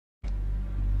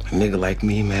A nigga like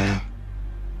me, man,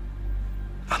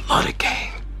 I love the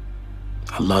game.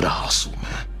 I love the hustle,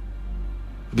 man.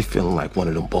 I be feeling like one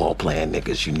of them ball-playing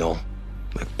niggas, you know?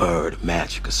 Like Bird or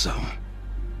Magic or something.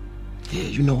 Yeah,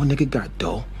 you know, a nigga got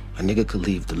dough. A nigga could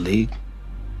leave the league.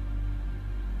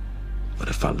 But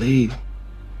if I leave,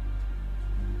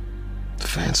 the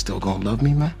fans still gonna love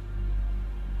me, man?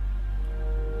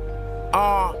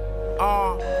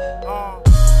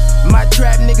 My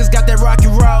trap niggas got that rock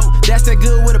and roll. That's that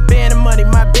good with a band of money.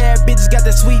 My bad bitches got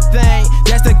that sweet thing.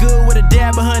 That's that good with a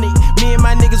dab of honey. Me and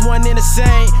my niggas one in the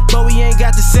same, but we ain't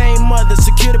got the same mother.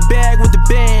 Secure the bag with the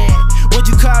band. What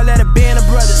you call that, a band of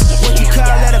brothers? What you call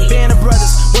that, a band of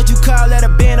brothers? What you call that,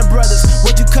 a band of brothers?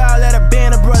 What you call that, a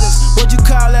band of brothers? What you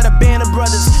call that, a band of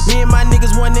brothers? Me and my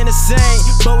niggas one in the same,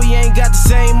 but we ain't got the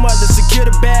same mother. Secure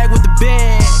the bag with the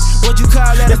band. What you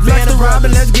call that, a band of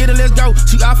brothers? Let's get it, let's go.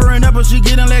 She offering up, but she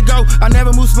getting let go. I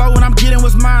never move slow when I'm getting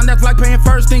what's mine. That's like paying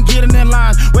first and getting in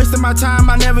line. Wasting my time,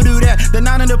 I never do that. The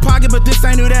 9 in the pocket, but this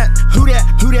ain't who that. Who that?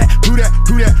 Who that? Who that?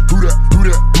 Who that? Who that? Who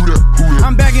that? Who that? Who that?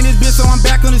 I'm back in this bitch, so I'm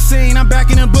back on the scene. I'm back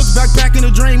in the books, backpacking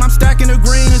the dream. I'm stacking the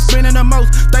green and spinning the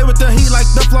most. Stay with the heat like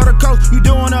the Florida coast. You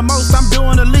doing the most, I'm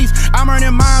doing the least. I'm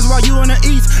earning mines while you in the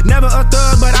east. Never a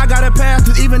thug, but I got a pass,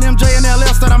 cause even MJ and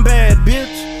LL said I'm bad, bitch.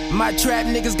 My trap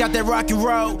niggas got that rock and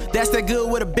roll. That's that good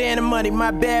with a band of money.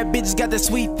 My bad bitches got that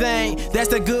sweet thing. That's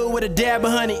that good with a dab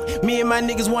of honey. Me and my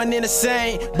niggas one in the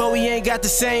same, but we ain't got the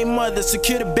same mother.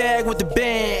 Secure the bag with the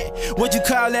band. What you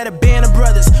call that, a band of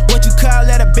brothers? What you call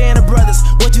that, a band of brothers?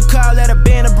 What you call that, a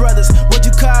band of brothers? What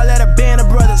you call that, a band of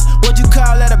brothers? What you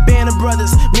call that, a band of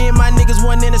brothers? Me and my niggas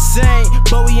one in the same,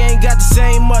 but we ain't got the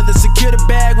same mother. Secure the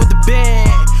bag with the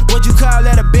band. What you call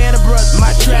that, a band of brothers?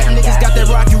 My trap niggas got that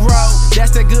rock and roll.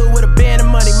 That's that good with a band of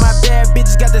money. My bad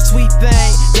bitches got that sweet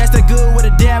thing. That's that good with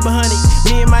a dab of honey.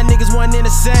 Me and my niggas one in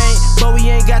the same, but we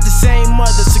ain't got the same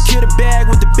mother. Secure the bag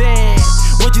with the band.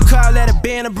 What you call that, a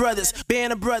band of brothers?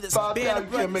 Band of brothers. Band of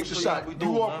brothers. You can't make the shot.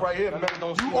 You off right here, man.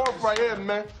 You off right here,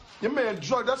 man. Your man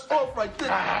drunk. That's off right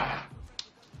there.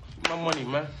 My money,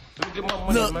 man. Let me get my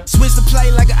money, Look, man. switch the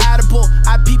play like an audible.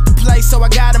 I peep the play, so I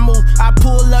gotta move. I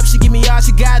pull up, she give me all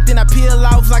she got, then I peel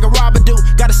off like a robber do.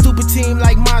 Got a stupid team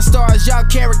like Monstars, y'all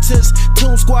characters.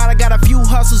 Toon Squad, I got a few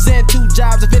hustles and 2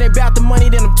 jobs. If it ain't about the money,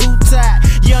 then I'm too tired.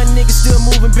 Young niggas still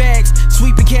moving bags,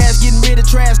 sweeping cash, getting rid of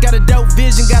trash. Got a dope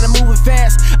vision, gotta move it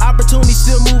fast. Opportunity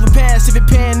still moving past. If it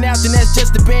panning out, then that's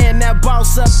just the band. Now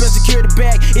boss up and secure the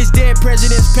bag. It's dead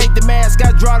presidents, paint the mask.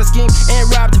 I draw the scheme and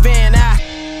rob the van.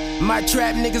 My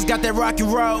trap niggas got that rock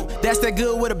and roll. That's that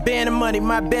good with a band of money.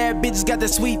 My bad bitches got that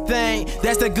sweet thing.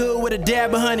 That's that good with a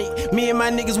dab of honey. Me and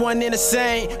my niggas one in the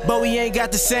same, but we ain't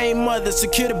got the same mother.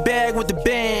 Secure the bag with the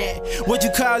band. What you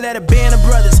call that, a band of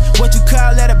brothers? What you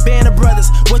call that, a band of brothers?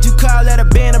 What you call that, a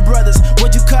band of brothers?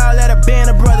 What you call that, a band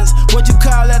of brothers? What you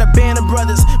call that, a band of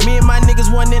brothers? Me and my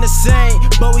niggas one in the same,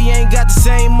 but we ain't got the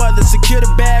same mother. Secure the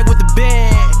bag with the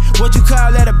band. What you call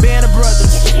that, a band of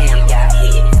brothers?